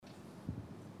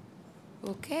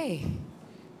Okay.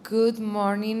 Good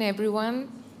morning, everyone,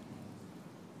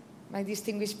 my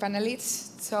distinguished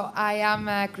panelists. So I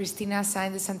am Cristina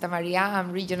Sainz de Santa Maria.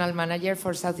 I'm Regional Manager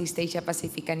for Southeast Asia,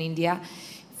 Pacific, and India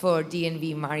for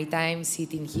DNV Maritime,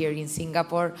 sitting here in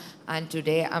Singapore. And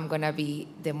today I'm going to be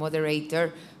the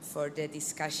moderator for the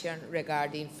discussion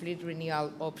regarding fleet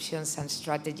renewal options and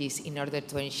strategies in order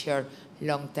to ensure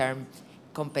long-term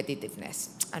competitiveness.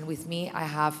 And with me, I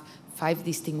have 5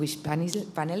 distinguished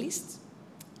panelists.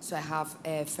 So I have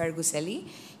Fergus Eli,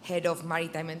 Head of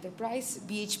Maritime Enterprise,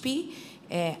 BHP,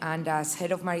 and as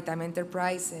Head of Maritime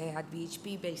Enterprise at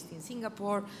BHP based in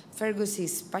Singapore, Fergus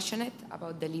is passionate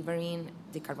about delivering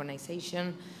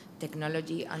decarbonization,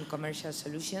 technology, and commercial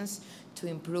solutions to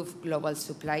improve global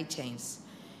supply chains.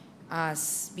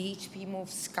 As BHP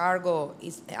moves cargo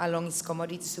along its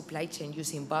commodity supply chain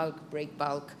using bulk, break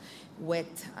bulk,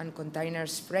 wet, and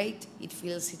containers freight, it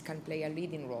feels it can play a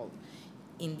leading role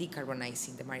in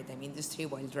decarbonizing the maritime industry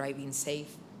while driving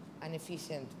safe and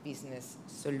efficient business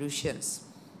solutions.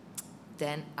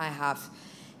 Then I have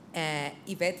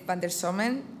Yvette van der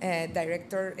Sommen,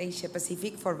 Director Asia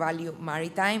Pacific for Value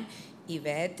Maritime.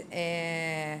 Yvette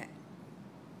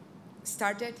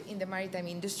started in the maritime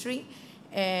industry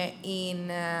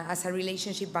as a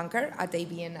relationship banker at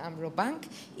ABN AMRO Bank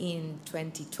in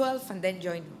 2012, and then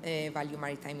joined Value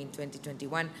Maritime in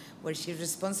 2021, where she's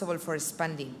responsible for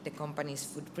expanding the company's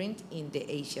footprint in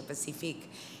the Asia Pacific.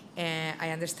 I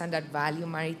understand that Value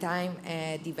Maritime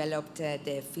developed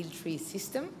the Filtri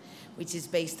system, which is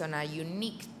based on a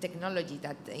unique technology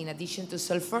that, in addition to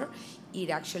sulfur,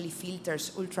 it actually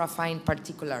filters ultrafine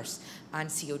particulates and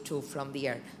CO2 from the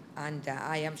air. And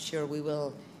I am sure we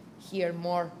will hear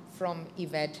more from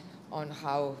Yvette on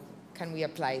how can we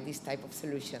apply this type of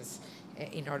solutions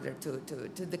in order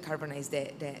to decarbonize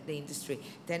the industry.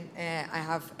 Then I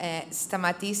have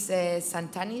Stamatis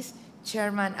Santanis,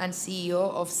 Chairman and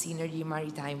CEO of Synergy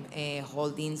Maritime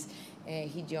Holdings.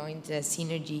 He joined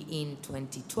Synergy in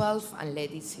 2012 and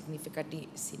led its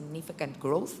significant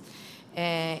growth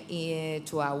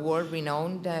to a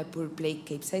world-renowned pure-play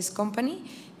Capesize company,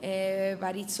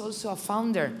 but it's also a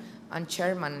founder and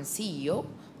chairman and CEO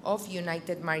of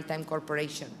United Maritime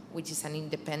Corporation, which is an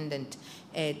independent,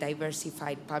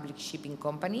 diversified public shipping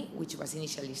company, which was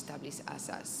initially established as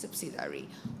a subsidiary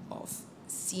of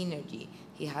Synergy.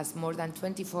 He has more than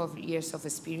 24 years of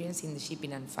experience in the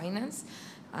shipping and finance,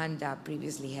 and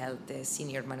previously held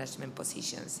senior management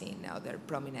positions in other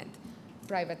prominent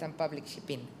private and public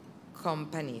shipping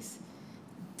companies.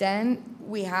 Then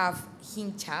we have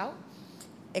Hing Chao,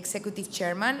 Executive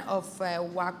Chairman of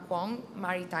Wak Kwong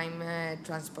Maritime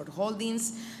Transport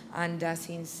Holdings, and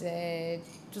since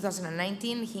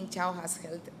 2019, Hing Chao has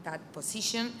held that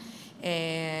position.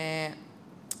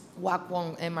 Wak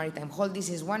Kwong Maritime Holdings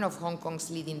is one of Hong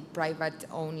Kong's leading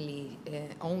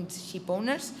private-owned ship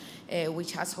owners,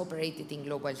 which has operated in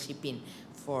global shipping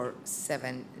for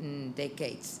 7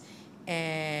 decades.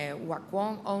 Wak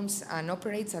Kwong owns and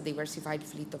operates a diversified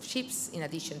fleet of ships, in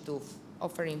addition to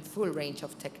offering full range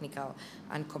of technical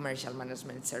and commercial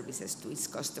management services to its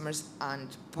customers and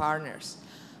partners.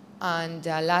 And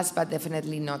last but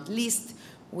definitely not least,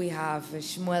 we have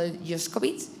Shmuel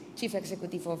Joskovic, Chief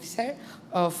Executive Officer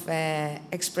of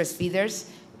Express Feeders.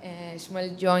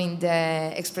 Shmuel joined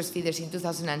Express Feeders in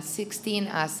 2016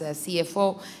 as a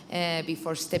CFO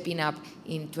before stepping up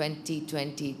in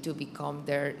 2020 to become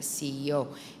their CEO.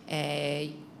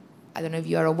 I don't know if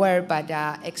you are aware, but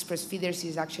Express Feeders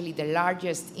is actually the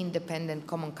largest independent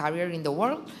common carrier in the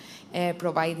world,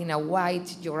 providing a wide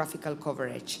geographical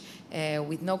coverage.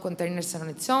 With no containers on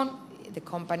its own, the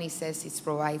company says it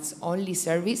provides only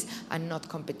service and not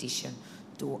competition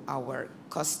to our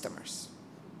customers.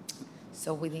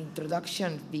 So with the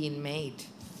introduction being made,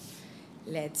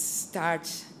 let's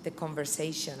start the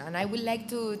conversation. And I would like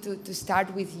to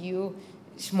start with you,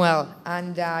 Shmuel.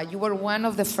 And you were one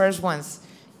of the first ones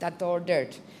that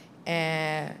ordered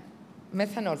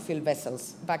methanol fuel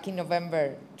vessels back in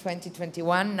November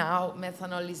 2021. Now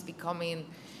methanol is becoming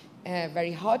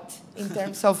very hot in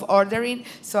terms of ordering.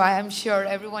 So I am sure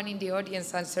everyone in the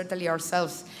audience, and certainly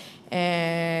ourselves,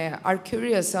 are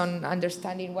curious on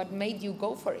understanding what made you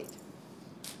go for it.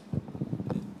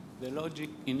 The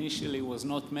logic initially was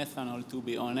not methanol, to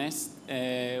be honest.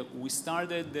 We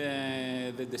started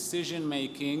the decision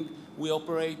making. We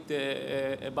operate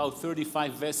about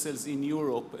 35 vessels in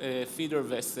Europe, feeder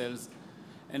vessels.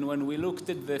 And when we looked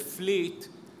at the fleet,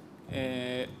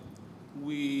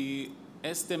 we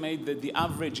estimate that the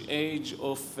average age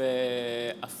of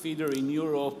a feeder in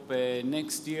Europe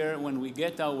next year, when we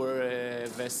get our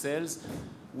vessels,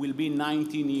 will be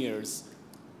 19 years.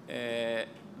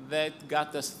 that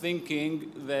got us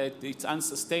thinking that it's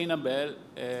unsustainable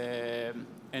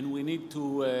and we need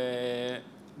to,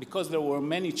 because there were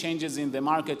many changes in the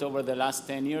market over the last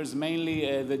 10 years,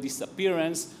 mainly the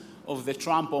disappearance of the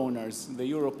Trump owners, the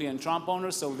European Trump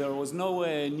owners, so there was no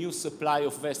new supply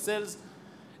of vessels.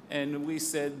 And we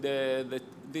said that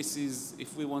this is,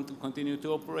 if we want to continue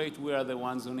to operate, we are the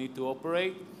ones who need to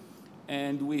operate.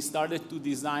 And we started to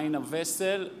design a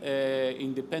vessel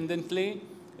independently,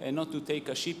 not to take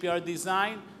a shipyard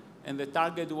design. And the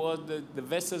target was that the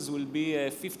vessels will be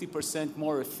 50%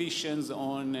 more efficient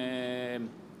on a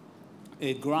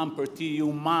gram per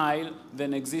TEU mile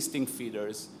than existing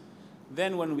feeders.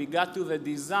 Then when we got to the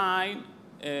design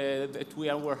that we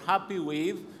were happy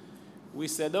with, we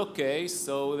said, okay,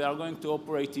 so they are going to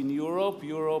operate in Europe.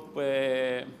 Europe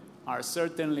are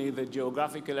certainly the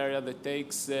geographical area that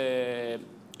takes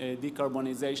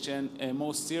decarbonization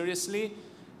most seriously.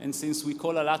 And since we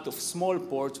call a lot of small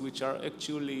ports, which are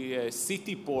actually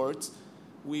city ports,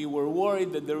 we were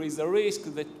worried that there is a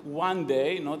risk that one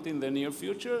day, not in the near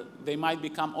future, they might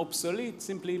become obsolete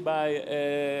simply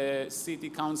by city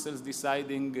councils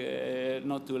deciding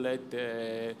not to let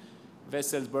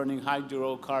vessels burning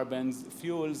hydrocarbons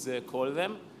fuels call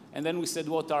them. And then we said,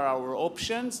 what are our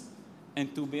options?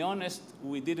 And to be honest,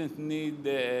 we didn't need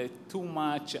too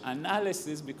much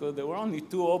analysis because there were only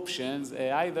two options,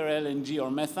 either LNG or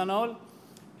methanol.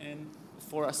 And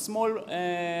for a small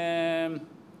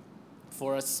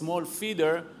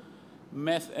feeder,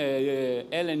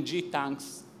 LNG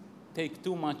tanks take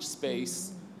too much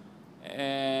space.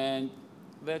 And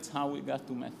that's how we got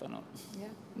to methanol. Yeah.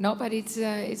 No, but it's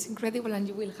incredible, and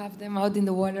you will have them out in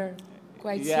the water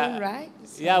quite soon, right?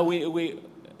 So. Yeah,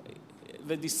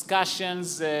 the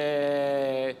discussions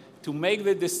to make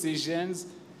the decisions,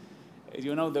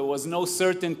 you know, there was no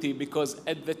certainty because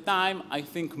at the time, I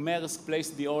think Maersk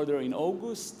placed the order in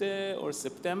August or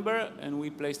September, and we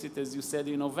placed it, as you said,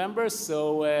 in November.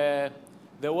 So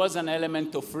there was an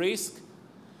element of risk,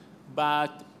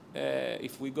 but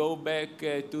if we go back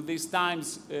to these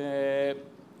times, there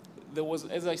was,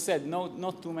 as I said,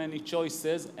 not too many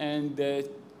choices, and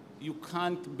you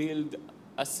can't build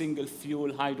a single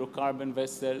fuel hydrocarbon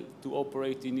vessel to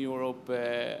operate in Europe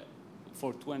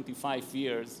for 25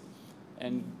 years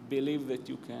and believe that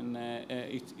you can,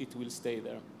 it will stay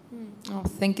there. Oh,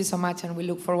 thank you so much, and we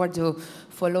look forward to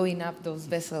following up those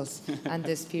vessels and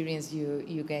the experience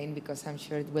you gain, because I'm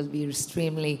sure it will be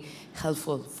extremely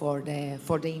helpful for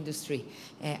the industry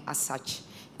as such.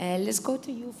 Let's go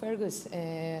to you, Fergus,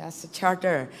 as a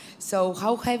charterer. So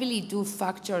how heavily do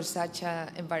factors such as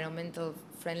environmental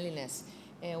friendliness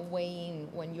weigh in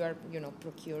when you are,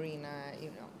 procuring,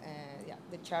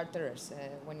 the charterers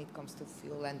when it comes to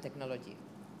fuel and technology?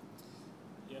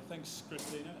 Yeah, thanks,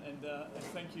 Christina, and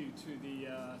thank you to the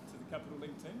Capital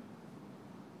Link team.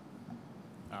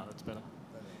 Oh, that's better.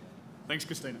 Thanks,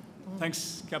 Christina.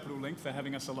 Thanks, Capital Link, for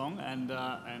having us along, and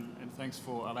thanks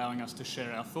for allowing us to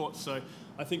share our thoughts. So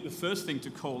I think the first thing to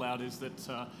call out is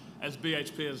that as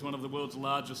BHP, as one of the world's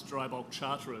largest dry bulk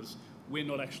charterers, we're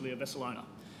not actually a vessel owner.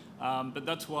 But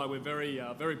that's why we're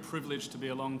very privileged to be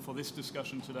along for this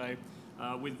discussion today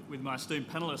with my esteemed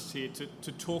panellists here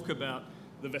to talk about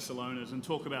the vessel owners and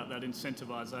talk about that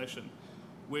incentivisation.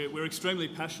 We're extremely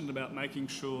passionate about making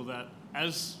sure that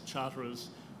as charterers,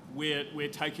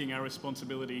 we're taking our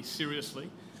responsibility seriously,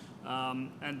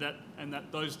 and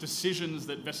that those decisions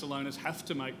that vessel owners have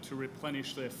to make to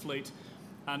replenish their fleet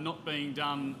are not being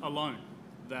done alone.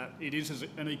 That it is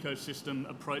an ecosystem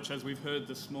approach, as we've heard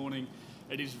this morning.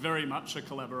 It is very much a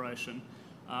collaboration.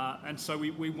 And so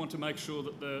we want to make sure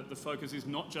that the focus is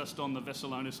not just on the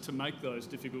vessel owners to make those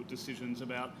difficult decisions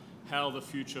about how the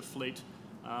future fleet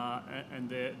and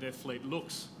their fleet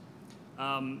looks.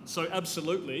 So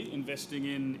absolutely investing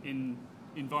in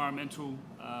environmental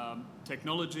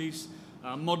technologies,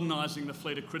 modernising the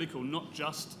fleet are critical, not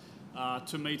just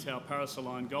to meet our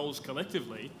Paris-aligned goals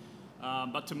collectively,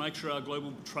 but to make sure our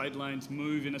global trade lanes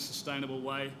move in a sustainable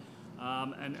way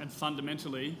and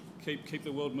fundamentally keep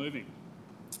the world moving.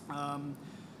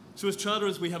 So as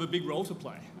charterers, we have a big role to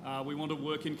play. We want to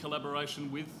work in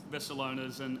collaboration with vessel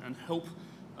owners and help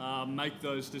make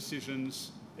those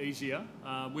decisions easier.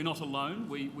 We're not alone.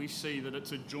 We see that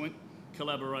it's a joint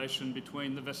collaboration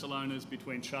between the vessel owners,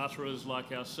 between charterers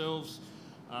like ourselves,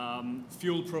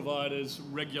 fuel providers,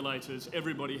 regulators.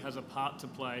 Everybody has a part to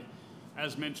play,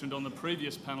 as mentioned on the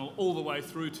previous panel, all the way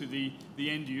through to the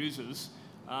end users,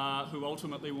 who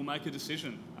ultimately will make a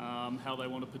decision how they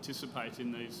want to participate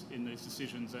in these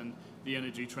decisions and the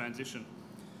energy transition.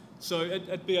 So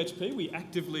at BHP, we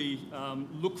actively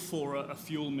look for a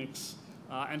fuel mix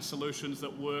and solutions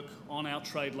that work on our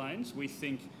trade lanes. We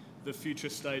think the future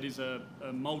state is a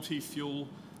multi-fuel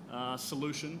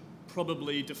solution,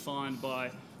 probably defined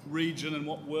by region and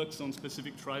what works on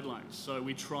specific trade lanes. So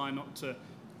we try not to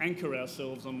anchor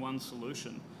ourselves on one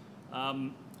solution.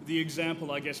 The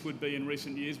example, I guess, would be in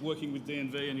recent years working with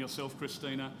DNV and yourself,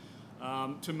 Christina,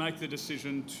 to make the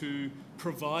decision to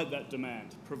provide that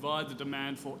demand, provide the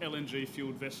demand for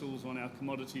LNG-fueled vessels on our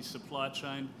commodity supply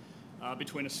chain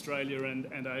between Australia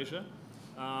and Asia,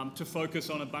 to focus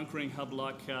on a bunkering hub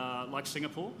like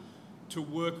Singapore, to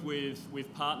work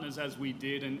with partners as we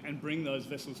did and bring those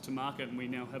vessels to market, and we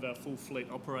now have our full fleet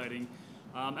operating.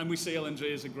 And we see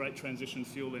LNG as a great transition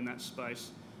fuel in that space.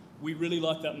 We really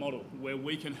like that model where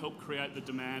we can help create the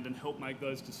demand and help make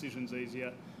those decisions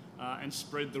easier and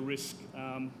spread the risk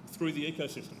through the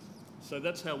ecosystem. So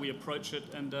that's how we approach it,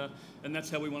 and that's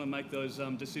how we want to make those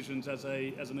decisions as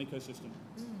an ecosystem.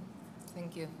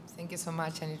 Thank you so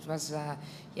much. And it was,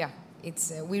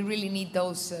 we really need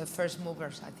those first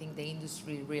movers. I think the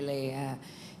industry really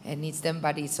needs them,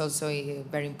 but it's also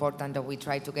very important that we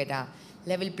try to get a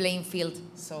level playing field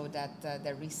so that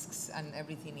the risks and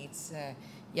everything is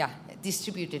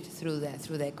distributed through the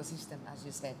ecosystem, as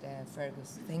you said,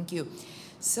 Fergus. Thank you.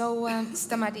 So,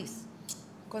 Stamatis,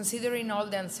 considering all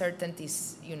the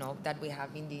uncertainties that we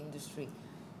have in the industry,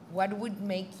 what would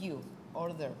make you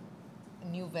order a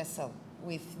new vessel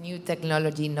with new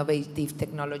technology, innovative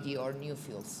technology, or new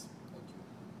fuels?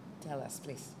 Tell us,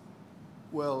 please.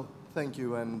 Well, thank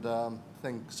you, and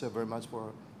thanks very much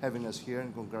for having us here,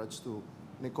 and congrats to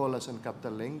Nicholas and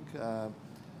Capital Link.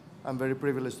 I'm very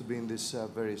privileged to be in this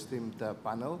very esteemed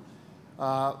panel.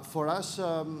 For us,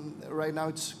 right now,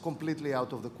 it's completely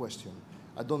out of the question.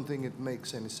 I don't think it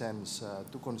makes any sense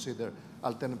to consider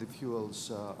alternative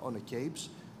fuels on the Capes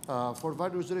for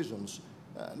various reasons.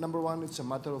 Number one, it's a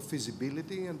matter of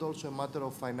feasibility and also a matter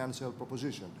of financial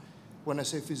proposition. When I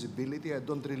say feasibility, I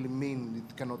don't really mean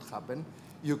it cannot happen.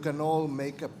 You can all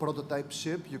make a prototype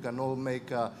ship, you can all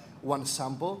make one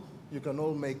sample, you can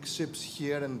all make ships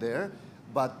here and there,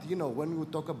 but when we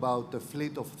talk about a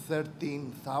fleet of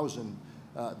 13,000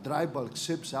 dry bulk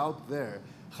ships out there,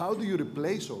 how do you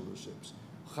replace all those ships?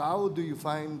 How do you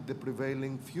find the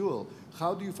prevailing fuel?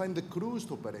 How do you find the crews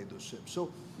to operate those ships?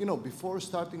 So, before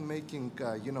starting making,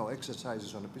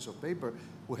 exercises on a piece of paper,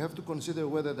 we have to consider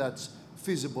whether that's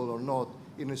feasible or not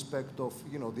in respect of,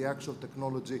 the actual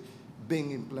technology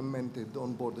being implemented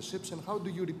on board the ships, and how do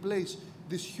you replace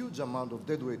this huge amount of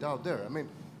deadweight out there? I mean,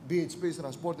 BHP is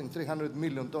transporting 300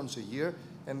 million tons a year,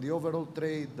 and the overall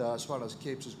trade, as far as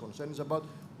Capes is concerned, is about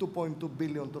 2.2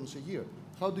 billion tons a year.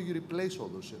 How do you replace all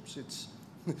those ships? It's,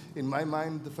 in my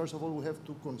mind, first of all, we have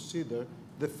to consider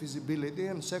the feasibility,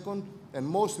 and second, and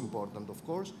most important, of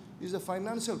course, is the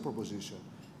financial proposition.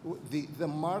 The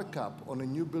markup on a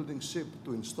new building ship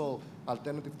to install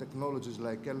alternative technologies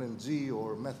like LNG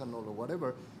or methanol or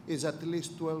whatever is at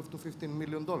least $12 to $15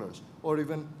 million, or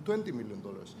even $20 million.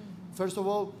 Mm-hmm. First of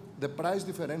all, the price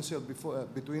differential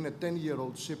between a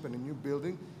 10-year-old ship and a new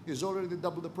building is already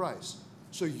double the price.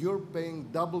 So you're paying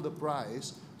double the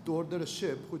price to order a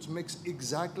ship which makes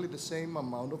exactly the same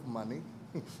amount of money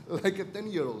like a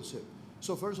 10-year-old ship.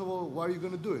 So first of all, why are you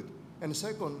going to do it? And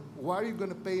second, why are you going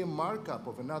to pay a markup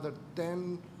of another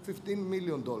 $10, $15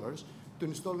 million to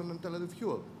install an alternative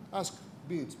fuel? Ask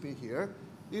BHP here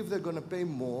if they're going to pay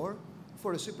more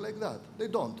for a ship like that. They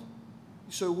don't.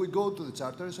 So we go to the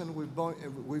charters, and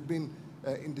we've been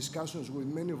in discussions with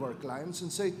many of our clients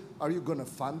and say, are you going to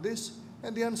fund this?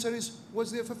 And the answer is,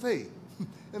 what's the FFA?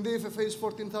 And the FFA is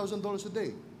 $14,000 a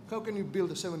day. How can you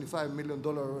build a $75 million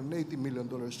or an $80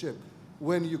 million ship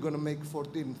when you're going to make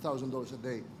 $14,000 a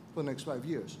day for the next 5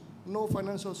 years? No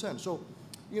financial sense. So,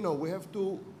 we have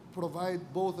to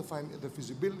provide both the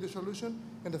feasibility solution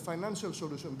and the financial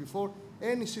solution before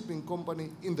any shipping company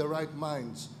in the right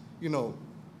minds,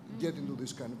 get into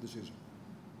this kind of decision.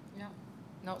 Yeah.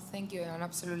 No, thank you, and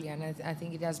absolutely, and I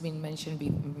think it has been mentioned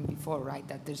before, right,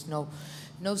 that there's no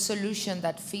solution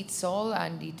that fits all,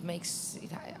 and it makes it,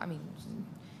 I mean,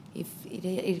 if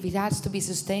it has to be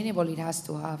sustainable, it has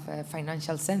to have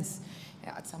financial sense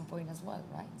at some point as well,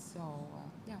 right? So,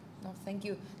 no, thank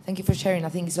you for sharing. I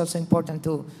think it's also important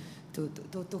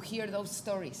to hear those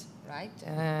stories, right?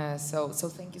 So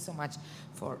thank you so much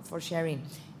for sharing.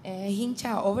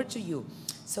 Hincha, over to you.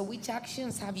 So which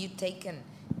actions have you taken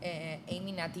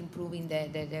aiming at improving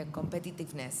the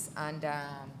competitiveness and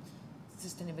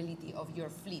sustainability of your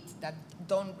fleet that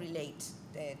don't relate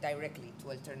directly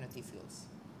to alternative fuels?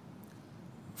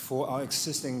 For our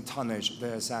existing tonnage,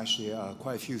 there's actually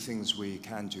quite a few things we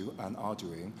can do and are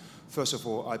doing. First of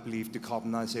all, I believe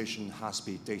decarbonization has to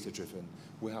be data-driven.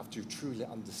 We have to truly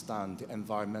understand the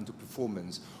environmental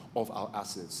performance of our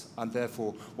assets. And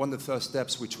therefore, one of the first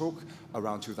steps we took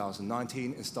around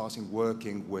 2019 is starting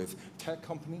working with tech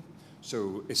company.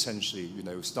 So essentially,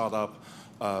 startup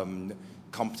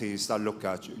companies that look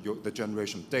at the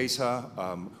generation of data,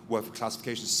 work with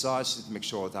classification societies to make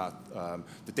sure that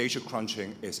the data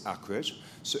crunching is accurate.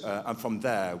 So, and from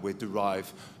there, we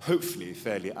derive, hopefully,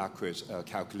 fairly accurate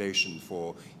calculation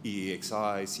for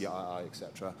EEXI, CII,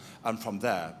 etc. And from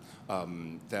there,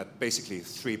 there are basically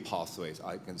three pathways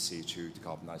I can see to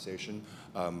decarbonization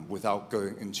without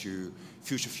going into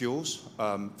future fuels.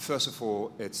 First of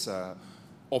all, it's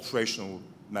operational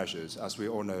measures. As we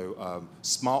all know,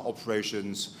 smart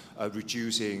operations,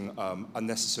 reducing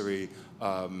unnecessary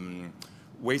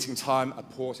waiting time at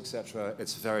ports, etc.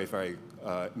 It's very, very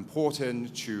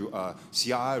important to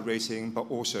CII rating,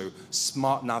 but also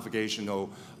smart navigational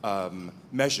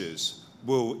measures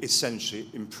will essentially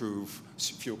improve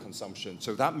fuel consumption.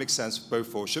 So that makes sense both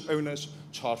for ship owners,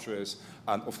 charterers,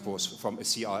 and of course from a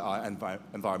CII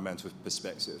environmental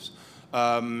perspectives.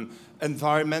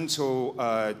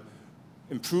 Environmental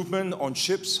improvement on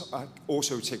ships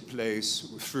also take place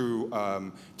through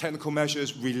technical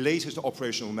measures related to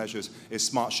operational measures is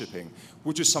smart shipping,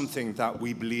 which is something that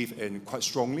we believe in quite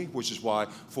strongly, which is why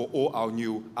for all our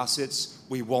new assets,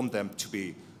 we want them to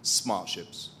be smart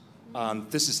ships.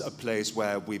 And this is a place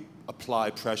where we apply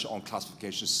pressure on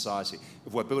classification society.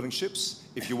 If we're building ships,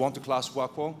 if you want to class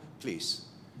work well, please,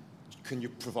 can you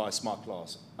provide smart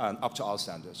class and up to our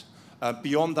standards?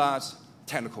 Beyond that,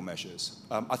 technical measures.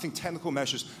 I think technical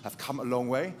measures have come a long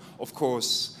way. Of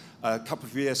course, a couple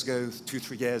of years ago,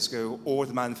 2-3 years ago, all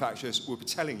the manufacturers will be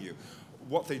telling you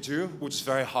what they do, which is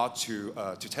very hard to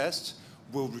test,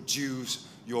 will reduce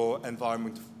your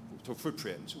environmental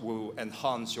footprint, will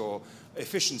enhance your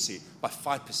efficiency by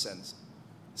 5%,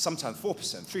 sometimes 4%,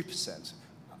 3%.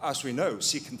 As we know,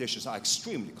 sea conditions are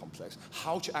extremely complex.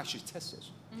 How to actually test it?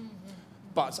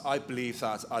 But I believe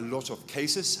that a lot of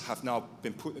cases have now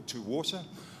been put into water.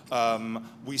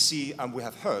 We see and we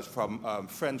have heard from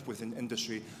friends within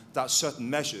industry that certain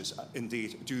measures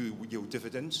indeed do yield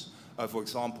dividends. For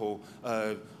example,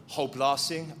 hull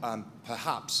blasting and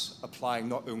perhaps applying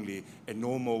not only a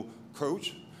normal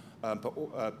coat,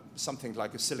 but something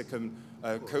like a silicone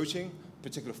coating,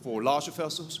 particularly for larger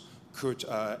vessels, could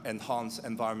enhance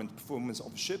environmental performance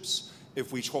of ships.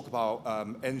 If we talk about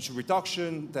energy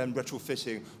reduction, then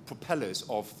retrofitting propellers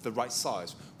of the right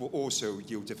size will also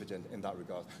yield dividend in that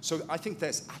regard. So I think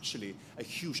there's actually a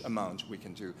huge amount we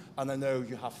can do. And I know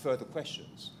you have further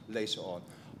questions later on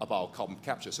about carbon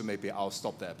capture, so maybe I'll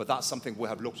stop there. But that's something we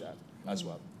have looked at as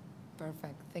well.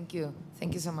 Perfect. Thank you.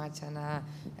 Thank you so much. And I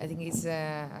think it's,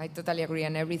 I totally agree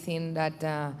on everything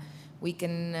that we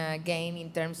can gain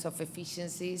in terms of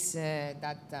efficiencies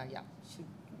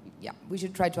we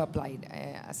should try to apply it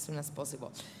as soon as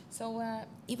possible. So,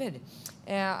 Ivan,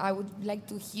 I would like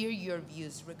to hear your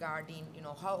views regarding,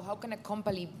 how can a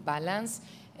company balance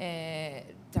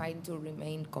trying to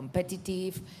remain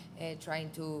competitive,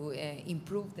 trying to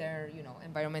improve their,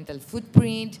 environmental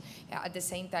footprint, at the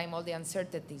same time all the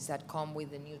uncertainties that come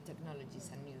with the new technologies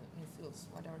and new fuels.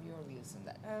 What are your views on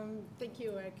that? Thank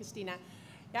you, Christina.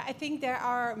 Yeah, I think there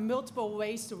are multiple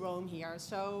ways to roam here.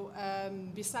 So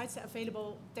besides the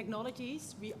available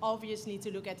technologies, we obviously need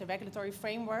to look at the regulatory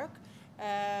framework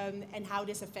and how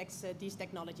this affects these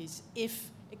technologies.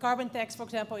 If a carbon tax, for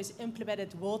example, is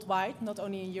implemented worldwide, not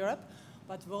only in Europe,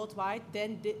 but worldwide,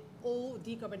 then all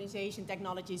decarbonization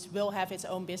technologies will have its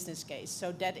own business case.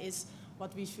 So that is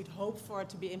what we should hope for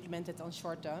to be implemented on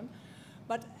short term.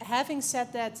 But having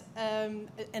said that,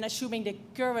 and assuming the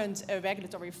current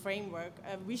regulatory framework,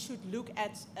 we should look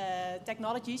at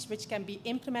technologies which can be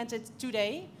implemented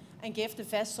today and give the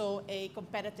vessel a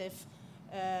competitive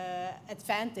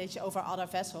advantage over other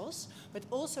vessels, but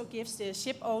also gives the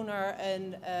ship owner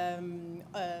an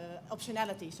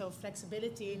optionality, so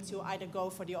flexibility to either go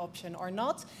for the option or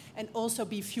not, and also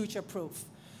be future-proof.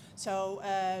 So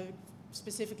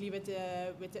specifically with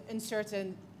the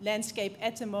uncertain landscape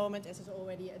at the moment, as is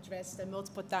already addressed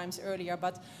multiple times earlier,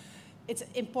 but it's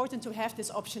important to have this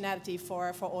optionality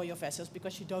for all your vessels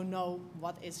because you don't know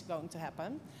what is going to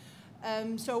happen.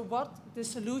 So what the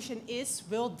solution is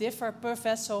will differ per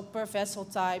vessel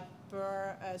type,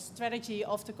 per strategy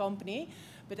of the company.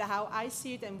 But how I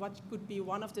see it and what could be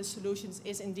one of the solutions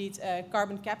is indeed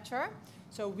carbon capture.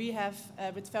 So we have,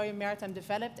 with Value Maritime,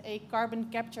 developed a carbon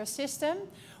capture system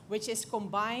which is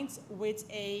combined with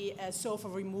a sulfur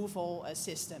removal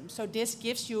system. So this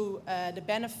gives you the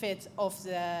benefit of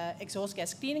the exhaust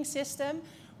gas cleaning system,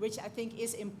 which I think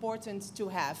is important to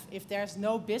have. If there's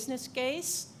no business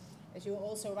case, as you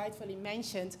also rightfully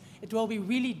mentioned, it will be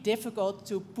really difficult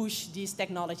to push these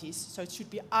technologies. So it should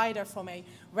be either from a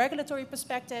regulatory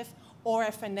perspective or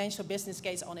a financial business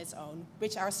case on its own,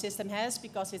 which our system has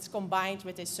because it's combined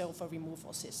with a sulfur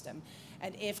removal system.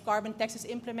 And if carbon tax is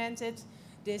implemented,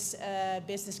 this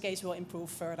business case will improve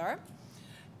further.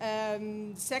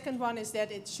 The second one is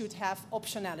that it should have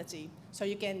optionality. So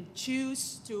you can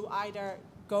choose to either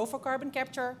go for carbon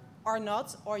capture or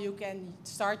not, or you can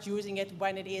start using it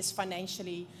when it is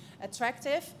financially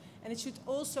attractive. And it should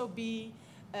also be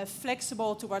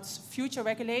flexible towards future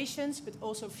regulations, but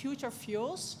also future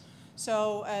fuels.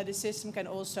 So the system can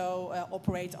also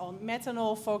operate on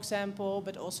methanol, for example,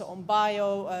 but also on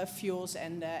biofuels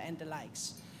and the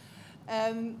likes.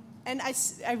 And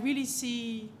I really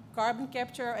see carbon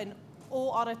capture and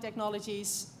all other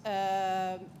technologies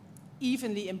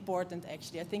evenly important,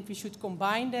 actually. I think we should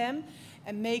combine them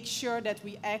and make sure that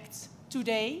we act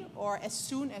today or as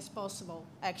soon as possible,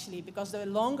 actually, because the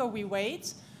longer we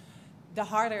wait, the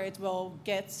harder it will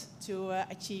get to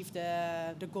achieve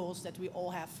the goals that we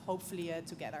all have, hopefully,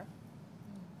 together.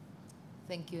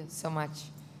 Thank you so much.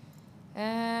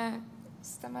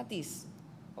 Stamatis,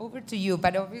 over to you,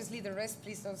 but obviously the rest,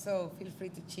 please also feel free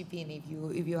to chip in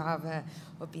if you have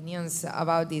opinions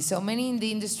about this. So many in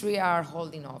the industry are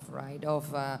holding off, right,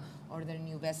 of ordering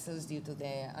new vessels due to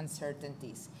the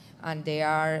uncertainties, and they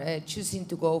are choosing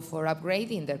to go for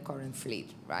upgrading their current fleet,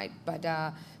 right? But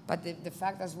the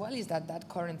fact as well is that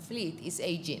current fleet is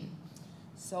aging.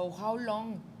 So how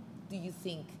long do you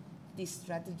think this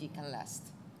strategy can last?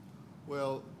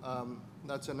 Well,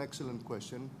 that's an excellent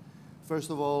question. First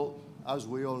of all, as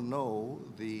we all know,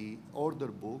 the order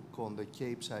book on the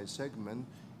Capesize segment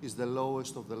is the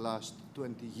lowest of the last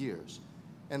 20 years.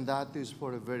 And that is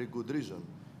for a very good reason.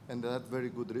 And that very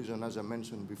good reason, as I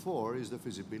mentioned before, is the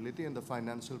feasibility and the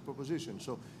financial proposition.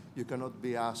 So you cannot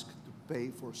be asked to pay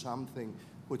for something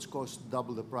which costs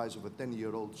double the price of a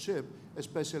 10-year-old ship,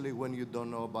 especially when you don't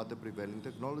know about the prevailing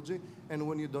technology and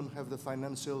when you don't have the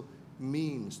financial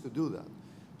means to do that.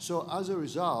 So as a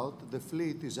result, the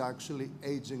fleet is actually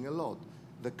aging a lot.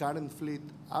 The current fleet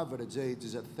average age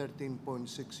is at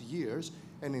 13.6 years,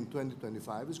 and in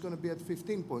 2025 it's going to be at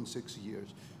 15.6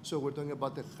 years. So we're talking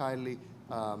about a highly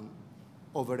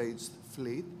overaged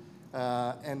fleet,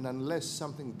 and unless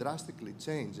something drastically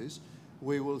changes,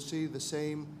 we will see the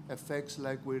same effects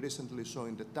like we recently saw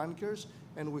in the tankers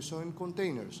and we saw in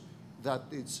containers, that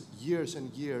it's years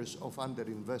and years of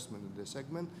underinvestment in the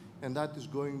segment, and that is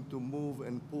going to move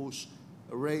and push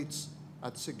rates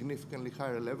at significantly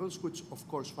higher levels, which, of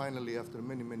course, finally, after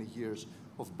many, many years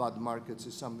of bad markets,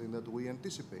 is something that we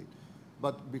anticipate.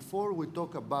 But before we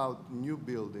talk about new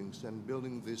buildings and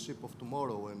building the ship of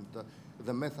tomorrow and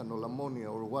the methanol, ammonia,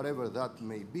 or whatever that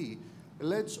may be,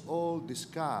 let's all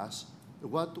discuss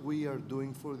what we are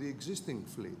doing for the existing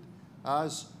fleet.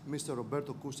 As Mr.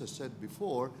 Roberto Custa said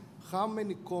before, how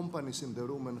many companies in the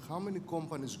room and how many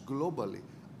companies globally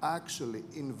actually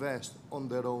invest on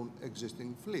their own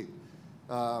existing fleet?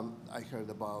 I heard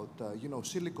about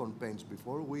silicone paints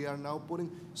before. We are now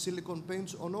putting silicone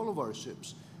paints on all of our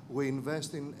ships. We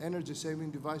invest in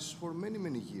energy-saving devices for many,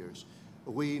 many years.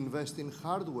 We invest in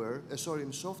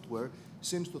in software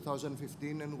since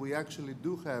 2015, and we actually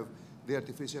do have the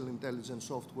artificial intelligence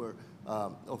software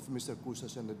of Mr.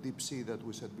 Koustas and the deep sea that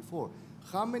we said before.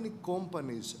 How many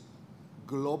companies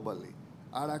globally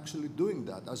are actually doing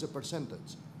that as a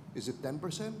percentage? Is it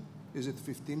 10%? Is it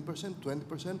 15%,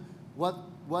 20%?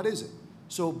 What is it?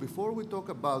 So before we talk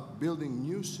about building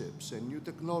new ships and new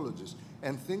technologies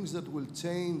and things that will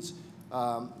change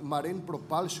marine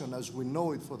propulsion as we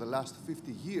know it for the last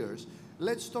 50 years,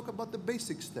 let's talk about the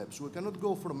basic steps. We cannot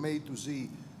go from A to Z,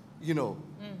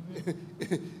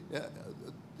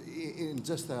 in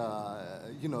just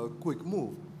a quick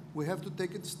move. We have to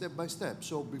take it step by step.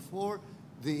 So before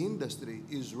the industry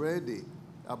is ready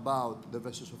about the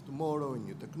vessels of tomorrow and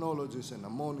new technologies and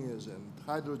ammonias and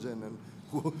hydrogen and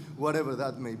whatever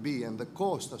that may be, and the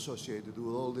cost associated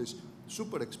with all this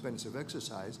super expensive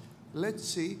exercise, let's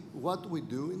see what we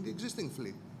do in the existing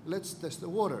fleet. Let's test the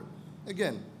water.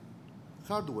 Again,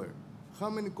 hardware. How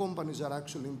many companies are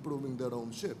actually improving their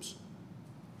own ships?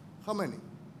 How many?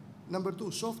 Number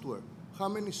two, software. How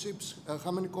many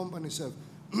companies have,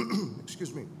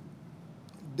 excuse me,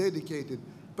 dedicated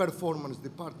performance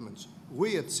departments?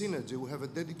 We at Synergy, we have a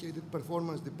dedicated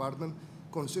performance department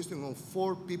consisting of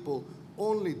 4 people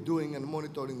only doing and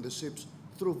monitoring the ships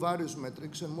through various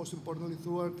metrics and most importantly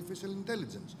through artificial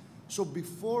intelligence. So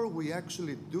before we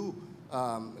actually do,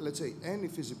 let's say, any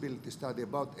feasibility study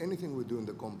about anything we do in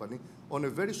the company, on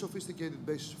a very sophisticated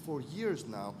basis for years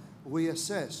now, we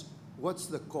assess what's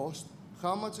the cost,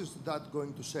 how much is that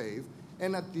going to save,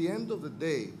 and at the end of the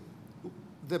day,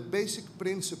 the basic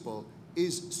principle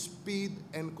is speed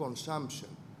and consumption.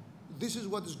 This is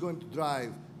what is going to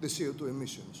drive the CO2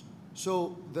 emissions.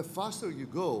 So the faster you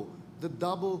go, the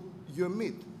double you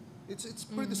emit. It's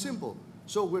pretty simple.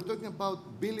 So we're talking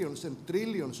about billions and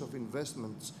trillions of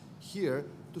investments here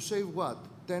to save what,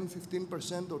 10,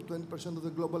 15% or 20% of the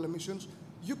global emissions?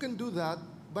 You can do that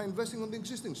by investing on the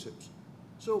existing ships.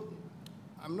 So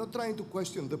I'm not trying to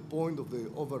question the point of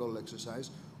the overall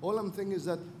exercise. All I'm thinking is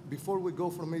that before we go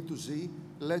from A to Z,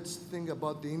 let's think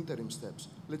about the interim steps.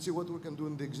 Let's see what we can do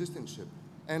in the existing ship.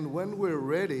 And when we're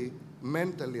ready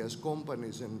mentally as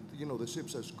companies and the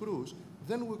ships as crews,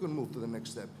 then we can move to the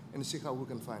next step and see how we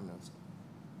can finance.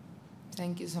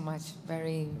 Thank you so much.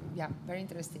 Very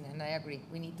interesting, and I agree.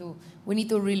 We need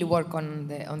to really work on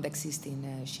the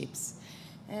existing ships.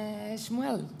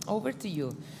 Shmuel, over to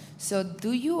you. So,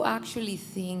 do you actually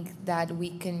think that we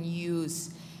can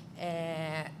use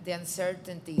the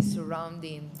uncertainty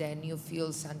surrounding the new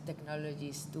fuels and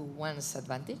technologies to one's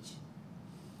advantage?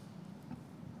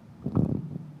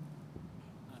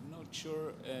 I'm not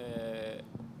sure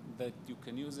that you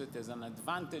can use it as an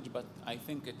advantage, but I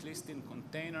think at least in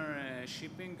container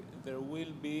shipping, there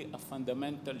will be a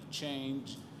fundamental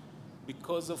change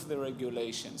because of the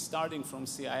regulation, starting from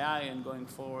CII and going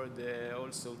forward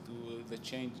also to the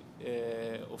change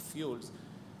of fuels.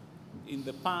 In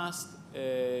the past,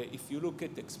 if you look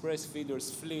at express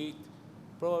feeders fleet,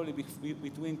 probably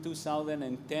between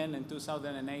 2010 and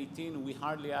 2018, we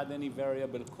hardly had any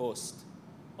variable cost.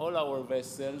 All our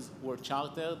vessels were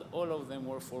chartered. All of them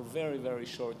were for very, very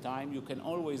short time. You can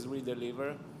always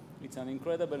redeliver. It's an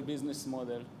incredible business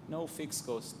model, no fixed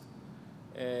cost.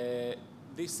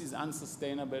 This is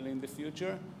unsustainable in the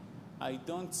future. I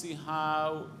don't see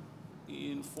how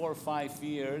in 4 or 5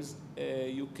 years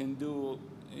you can do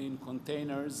in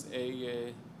containers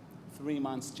a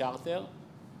 3-month charter,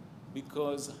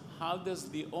 because how does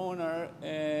the owner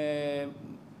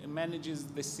manages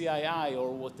the CII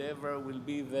or whatever will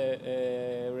be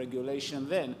the regulation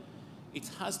then? It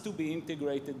has to be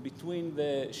integrated between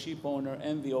the ship owner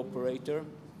and the operator,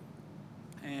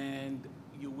 and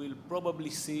you will probably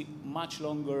see much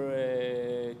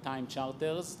longer time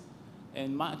charters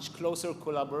and much closer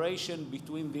collaboration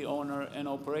between the owner and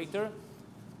operator.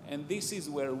 And this is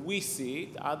where we see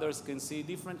it. Others can see it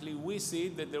differently. We see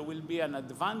that there will be an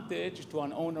advantage to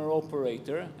an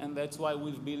owner-operator, and that's why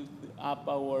we've built up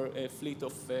our fleet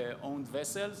of owned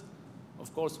vessels.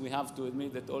 Of course, we have to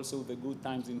admit that also the good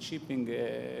times in shipping,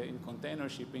 in container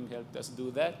shipping, helped us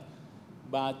do that.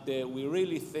 But we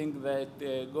really think that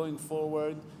going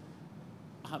forward,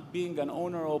 being an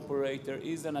owner-operator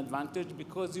is an advantage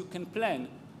because you can plan.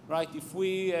 Right, if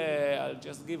we, I'll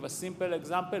just give a simple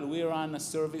example. We run a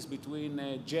service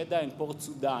between Jeddah and Port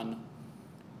Sudan.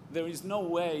 There is no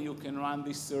way you can run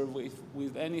this service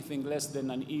with anything less than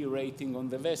an E rating on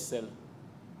the vessel.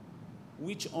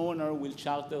 Which owner will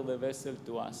charter the vessel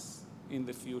to us in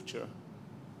the future?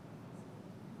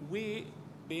 We,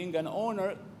 being an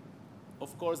owner,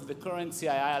 of course, the current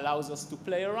CII allows us to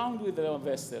play around with our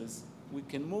vessels. We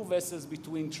can move vessels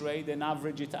between trade and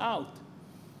average it out.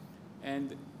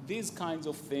 And these kinds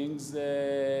of things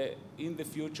in the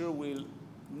future will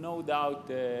no doubt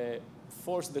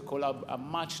force a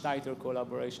much tighter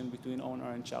collaboration between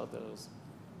owner and charterers.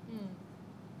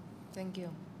 Thank you.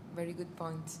 Very good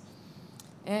points.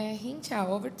 Hincha,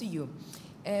 over to you.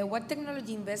 What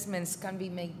technology investments can be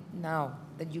made now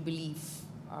that you believe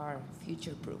are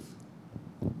future-proof?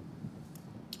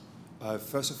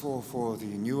 First of all, for the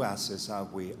new assets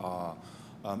that we are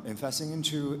investing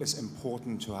into, it's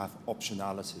important to have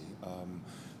optionality.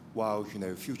 While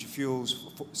future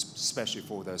fuels, especially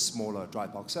for the smaller dry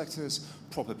bulk sectors,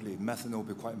 probably methanol will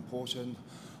be quite important.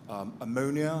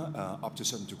 Ammonia, up to a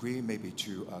certain degree, maybe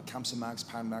to Kamsarmax,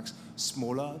 Panamax,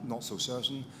 smaller, not so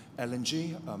certain.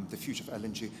 LNG, the future of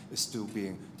LNG is still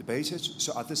being debated.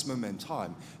 So at this moment in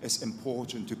time, it's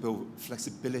important to build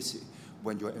flexibility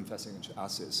when you're investing into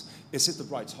assets. Is it the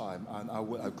right time? And I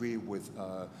would agree with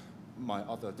my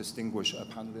other distinguished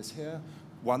panelists here.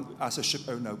 As a ship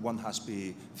owner, one has to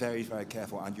be very, very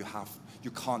careful, and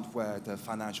you can't wear the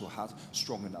financial hat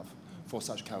strong enough for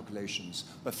such calculations.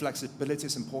 But flexibility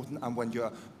is important, and when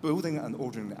you're building and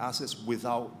ordering assets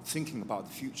without thinking about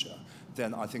the future,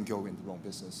 then I think you're in the wrong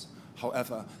business.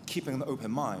 However, keeping an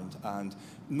open mind and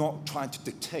not trying to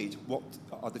dictate what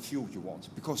other fuel you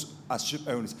want, because as ship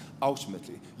owners,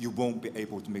 ultimately, you won't be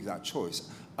able to make that choice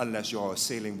unless you're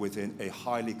sailing within a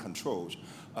highly controlled,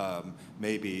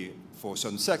 maybe for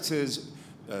certain sectors,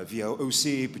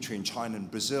 VLOC between China and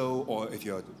Brazil, or if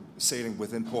you're sailing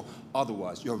within port.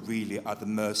 Otherwise, you're really at the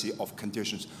mercy of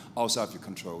conditions outside of your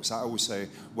control. So I always say,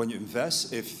 when you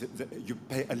invest, if you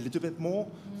pay a little bit more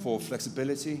for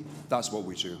flexibility, that's what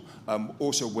we do.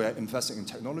 Also, we're investing in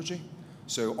technology.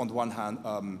 So on the one hand,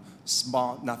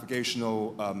 smart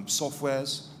navigational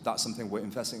softwares, that's something we're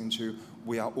investing into.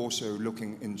 We are also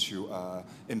looking into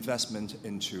investment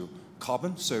into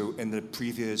carbon. So in the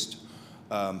previous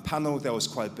panel, there was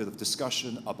quite a bit of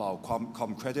discussion about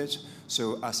carbon credit.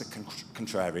 So as a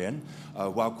contrarian,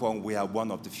 Wellcome, we are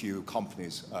one of the few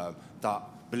companies that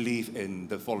believe in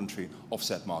the voluntary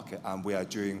offset market, and we are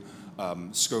doing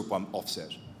Scope 1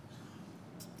 offset.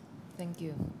 Thank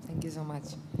you so much.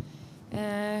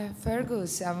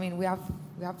 Fergus, I mean, we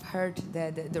have heard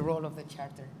the role of the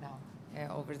charter now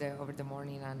over the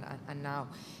morning and now.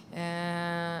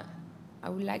 I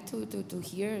would like to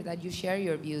hear that you share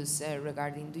your views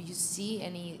regarding, do you see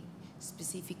any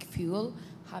specific fuel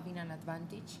having an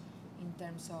advantage in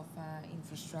terms of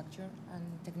infrastructure and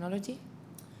technology?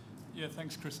 Yeah,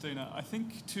 thanks, Christina. I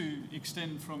think to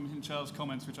extend from Hinchal's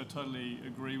comments, which I totally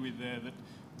agree with there,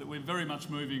 that we're very much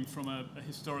moving from a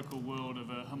historical world of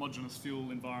a homogeneous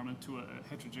fuel environment to a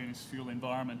heterogeneous fuel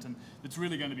environment, and it's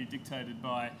really going to be dictated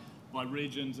by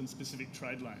regions and specific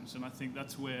trade lanes. And I think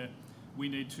that's where we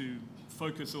need to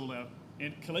focus all our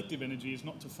collective energy, is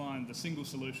not to find the single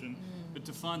solution, but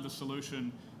to find the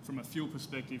solution from a fuel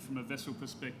perspective, from a vessel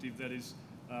perspective, that is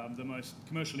the most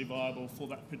commercially viable for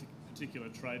that particular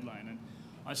trade lane. And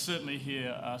I certainly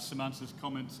hear Samantha's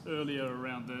comments earlier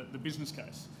around the business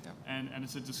case. Yep. And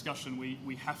it's a discussion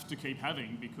we have to keep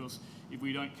having, because if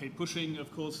we don't keep pushing,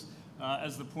 of course,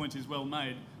 as the point is well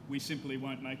made, we simply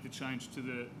won't make the change to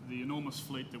the enormous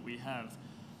fleet that we have.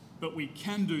 But we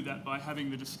can do that by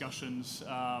having the discussions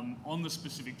on the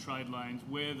specific trade lanes,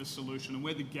 where the solution and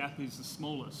where the gap is the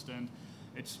smallest. And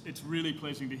it's really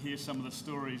pleasing to hear some of the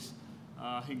stories,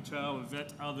 Hing-Chao,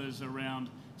 Yvette, others, around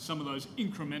some of those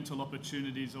incremental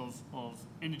opportunities of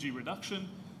energy reduction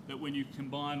that, when you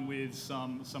combine with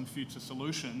some future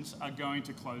solutions, are going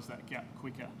to close that gap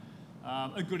quicker.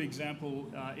 A good example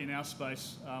in our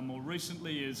space more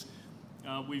recently is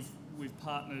we've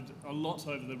partnered a lot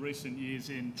over the recent years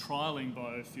in trialling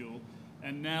biofuel,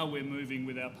 and now we're moving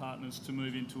with our partners to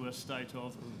move into a state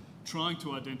of trying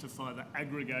to identify the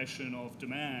aggregation of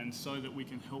demand so that we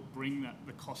can help bring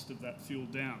the cost of that fuel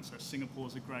down. So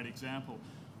Singapore's a great example,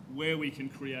 where we can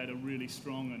create a really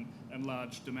strong and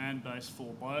large demand base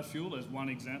for biofuel as one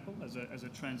example, as a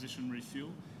transitionary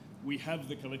fuel. We have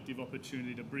the collective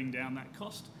opportunity to bring down that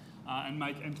cost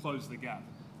and close the gap.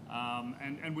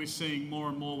 And we're seeing more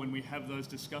and more when we have those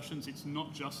discussions, it's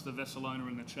not just the vessel owner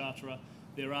and the charterer.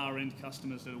 There are end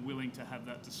customers that are willing to have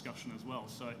that discussion as well.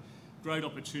 So great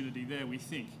opportunity there, we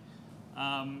think.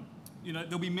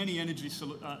 There'll be many energy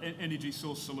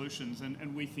source solutions,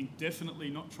 and we think definitely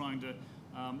not trying to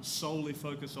solely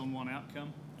focus on one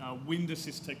outcome. Wind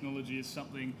assist technology is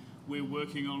something we're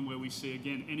working on, where we see,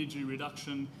 again, energy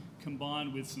reduction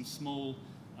combined with some small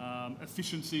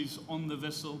efficiencies on the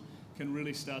vessel can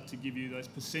really start to give you those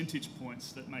percentage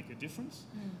points that make a difference,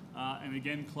 and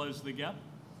again close the gap.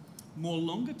 More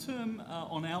longer term,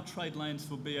 on our trade lanes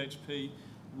for BHP,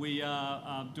 we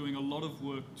are doing a lot of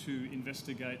work to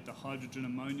investigate the hydrogen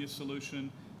ammonia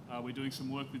solution. We're doing some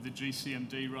work with the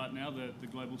GCMD right now, the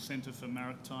Global Centre for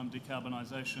Maritime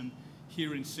Decarbonisation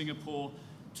here in Singapore,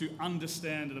 to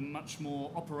understand at a much more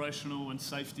operational and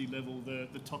safety level the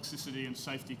toxicity and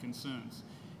safety concerns.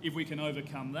 If we can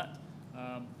overcome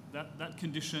that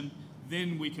condition,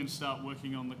 then we can start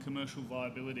working on the commercial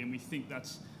viability, and we think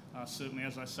that's certainly,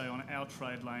 as I say, on our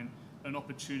trade lane, an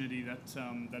opportunity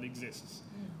that exists.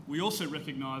 We also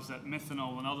recognise that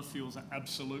methanol and other fuels are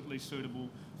absolutely suitable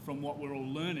from what we're all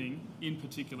learning in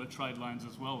particular trade lanes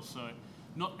as well. So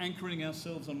not anchoring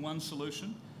ourselves on one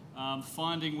solution,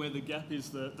 finding where the gap is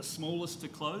the smallest to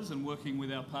close and working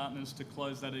with our partners to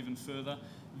close that even further.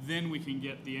 Then we can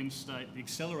get the end state,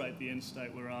 accelerate the end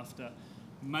state we're after,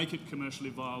 make it commercially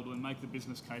viable, and make the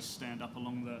business case stand up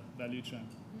along the value chain.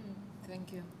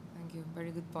 Thank you.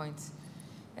 Very good points.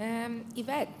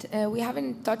 Yvette, we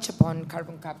haven't touched upon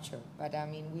carbon capture, but I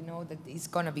mean, we know that it's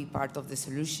going to be part of the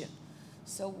solution.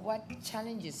 So what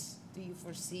challenges do you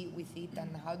foresee with it,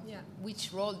 and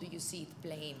which role do you see it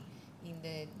playing in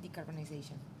the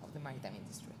decarbonization of the maritime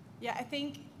industry? Yeah, I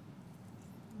think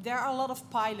there are a lot of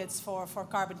pilots for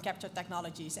carbon capture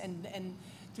technologies, and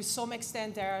to some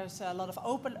extent there's a lot of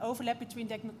overlap between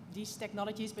these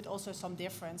technologies, but also some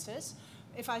differences.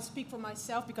 If I speak for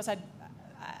myself, because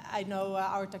I know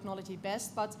our technology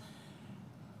best, but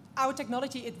our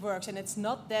technology, it works, and it's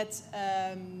not that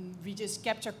we just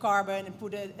capture carbon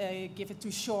and give it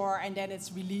to shore and then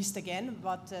it's released again,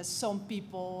 but some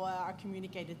people are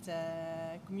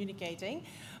communicating.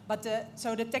 But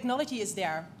so the technology is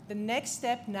there. The next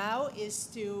step now is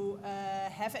to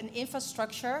have an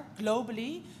infrastructure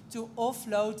globally to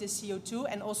offload the CO2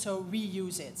 and also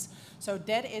reuse it. So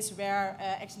that is where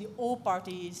actually all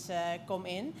parties come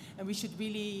in, and we should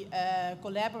really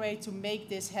collaborate to make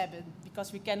this happen,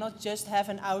 because we cannot just have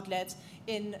an outlet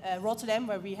in Rotterdam,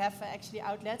 where we have actually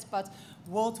outlets, but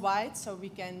worldwide, so we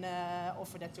can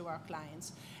offer that to our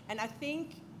clients. And I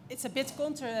think it's a bit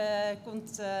contrary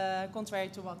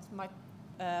to what my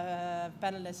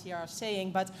panelists here are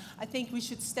saying, but I think we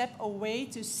should step away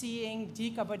to seeing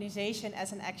decarbonization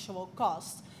as an actual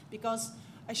cost, because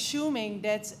assuming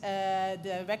that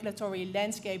the regulatory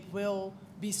landscape will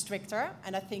be stricter,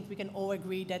 and I think we can all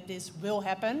agree that this will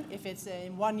happen, if it's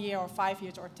in 1 year or 5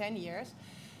 years or 10 years,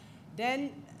 then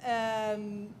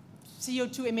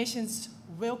CO2 emissions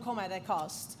will come at a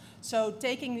cost. So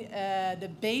changing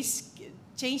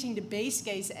the base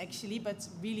case actually, but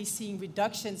really seeing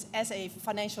reductions as a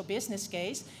financial business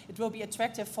case, it will be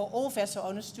attractive for all vessel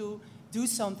owners to do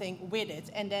something with it.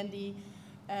 And then the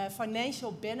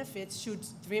financial benefits should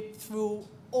drip through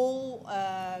all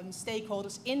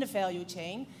stakeholders in the value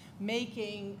chain,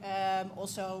 making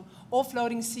also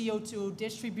offloading CO2,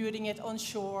 distributing it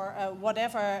onshore,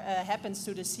 whatever happens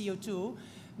to the CO2,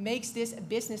 makes this a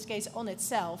business case on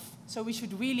itself. So we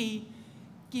should really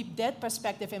keep that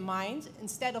perspective in mind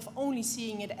instead of only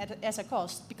seeing it as a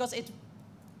cost, because it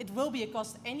will be a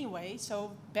cost anyway,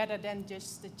 so better than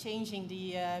just changing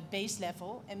the base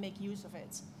level and make use of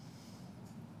it.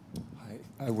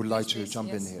 I would like to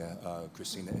jump in here,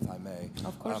 Christina, if I may.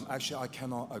 Of course. Actually, I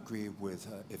cannot agree with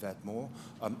Yvette more.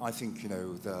 I think,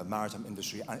 the maritime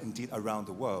industry, and indeed around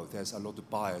the world, there's a lot of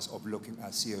bias of looking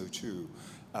at CO2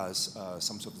 as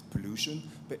some sort of pollution.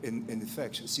 But in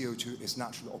effect, CO2 is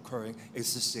naturally occurring,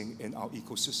 existing in our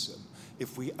ecosystem.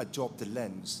 If we adopt the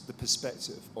lens, the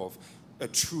perspective of a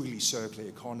truly circular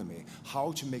economy,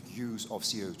 how to make use of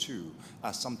CO2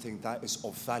 as something that is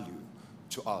of value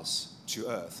to us, to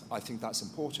Earth, I think that's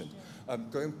important.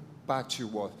 Going back to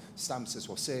what Stamsis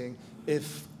was saying,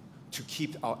 if to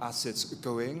keep our assets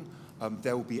going,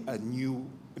 there will be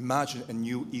imagine a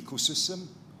new ecosystem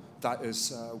that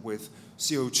is with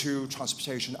CO2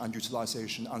 transportation and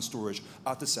utilization and storage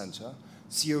at the center.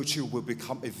 CO2 will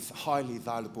become a highly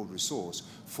valuable resource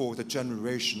for the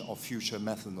generation of future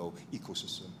methanol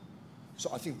ecosystem. So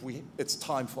I think it's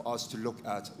time for us to look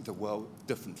at the world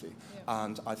differently. Yeah.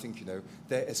 And I think,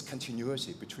 there is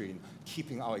continuity between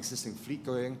keeping our existing fleet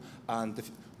going and the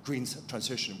green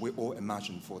transition we all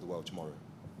imagine for the world tomorrow.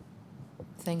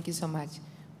 Thank you so much.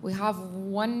 We have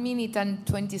 1 minute and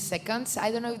 20 seconds.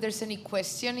 I don't know if there's any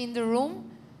question in the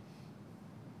room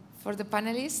for the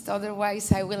panelists.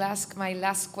 Otherwise, I will ask my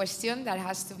last question that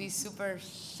has to be super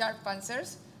sharp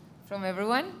answers from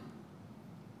everyone.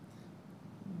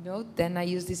 No, then I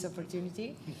use this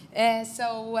opportunity.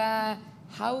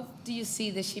 How do you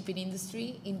see the shipping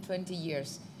industry in 20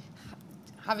 years?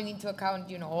 Having into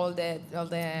account, all the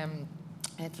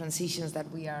transitions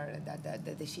that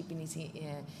that the shipping is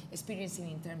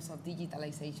experiencing in terms of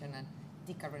digitalization and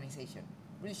decarbonization.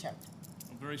 Really sharp.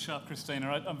 Very sharp,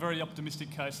 Christina. I'm very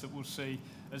optimistic case that we'll see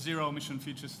a zero-emission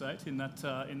future state in that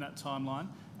timeline,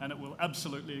 and it will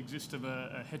absolutely exist of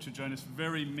a heterogeneous,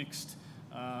 very mixed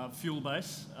fuel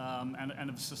base and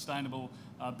a sustainable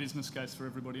business case for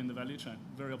everybody in the value chain.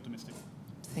 Very optimistic.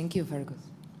 Thank you, Fergus.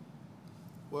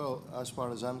 Well, as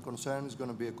far as I'm concerned, it's going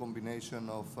to be a combination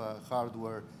of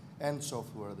hardware and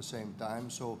software at the same time.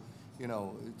 So,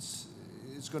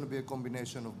 it's going to be a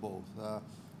combination of both.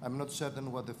 I'm not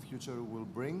certain what the future will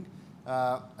bring.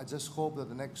 I just hope that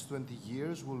the next 20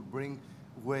 years will bring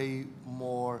way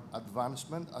more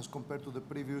advancement as compared to the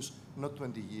previous, not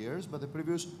 20 years, but the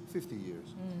previous 50 years.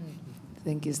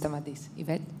 Thank you, Stamatis.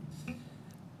 Yvette?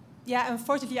 Yeah,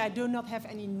 unfortunately, I do not have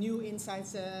any new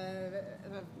insights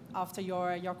after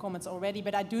your comments already,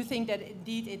 but I do think that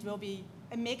indeed it will be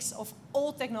a mix of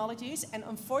all technologies, and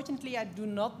unfortunately, I do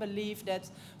not believe that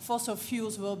fossil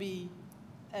fuels will be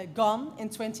gone in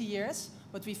 20 years,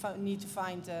 but we need to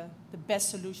find the best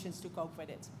solutions to cope with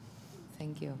it.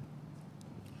 Thank you.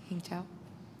 Hing-Chao?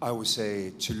 I would say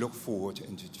to look forward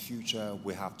into the future,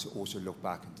 we have to also look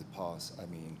back into the past. I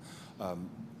mean,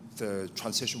 the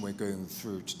transition we're going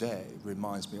through today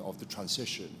reminds me of the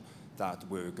transition that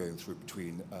we're going through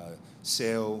between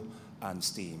sail and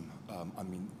steam. I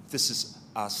mean, this is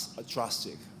as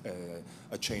drastic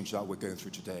a change that we're going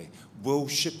through today. Will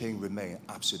shipping remain?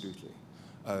 Absolutely.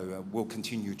 We'll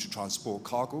continue to transport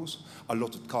cargoes. A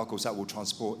lot of cargoes that we'll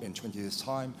transport in 20 years'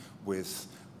 time with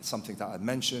something that I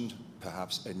mentioned,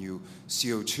 perhaps a new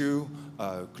CO2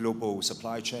 global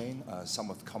supply chain. Some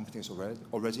of the companies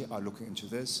already are looking into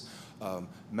this.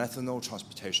 Methanol,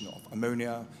 transportation of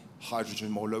ammonia, hydrogen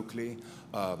more locally,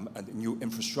 and new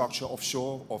infrastructure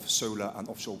offshore of solar and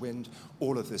offshore wind.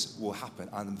 All of this will happen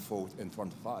and unfold in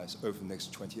front of us over the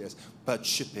next 20 years. But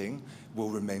shipping will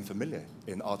remain familiar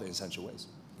in other essential ways.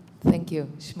 Thank you.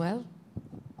 Shmuel?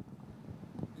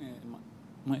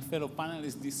 My fellow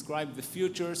panelists described the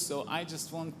future, so I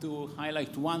just want to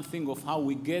highlight one thing of how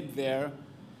we get there.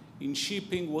 In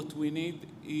shipping, what we need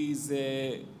is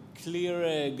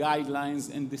clear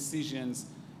guidelines and decisions.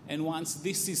 And once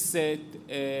this is set,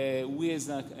 we as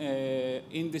an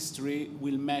industry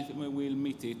will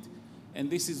meet it. And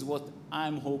this is what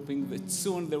I'm hoping, that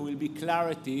soon there will be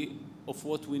clarity of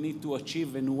what we need to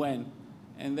achieve and when.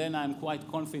 And then I'm quite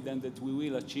confident that we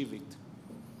will achieve it.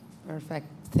 Perfect.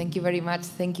 Thank you very much.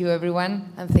 Thank you,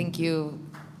 everyone. And thank you,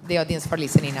 the audience, for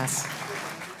listening to us.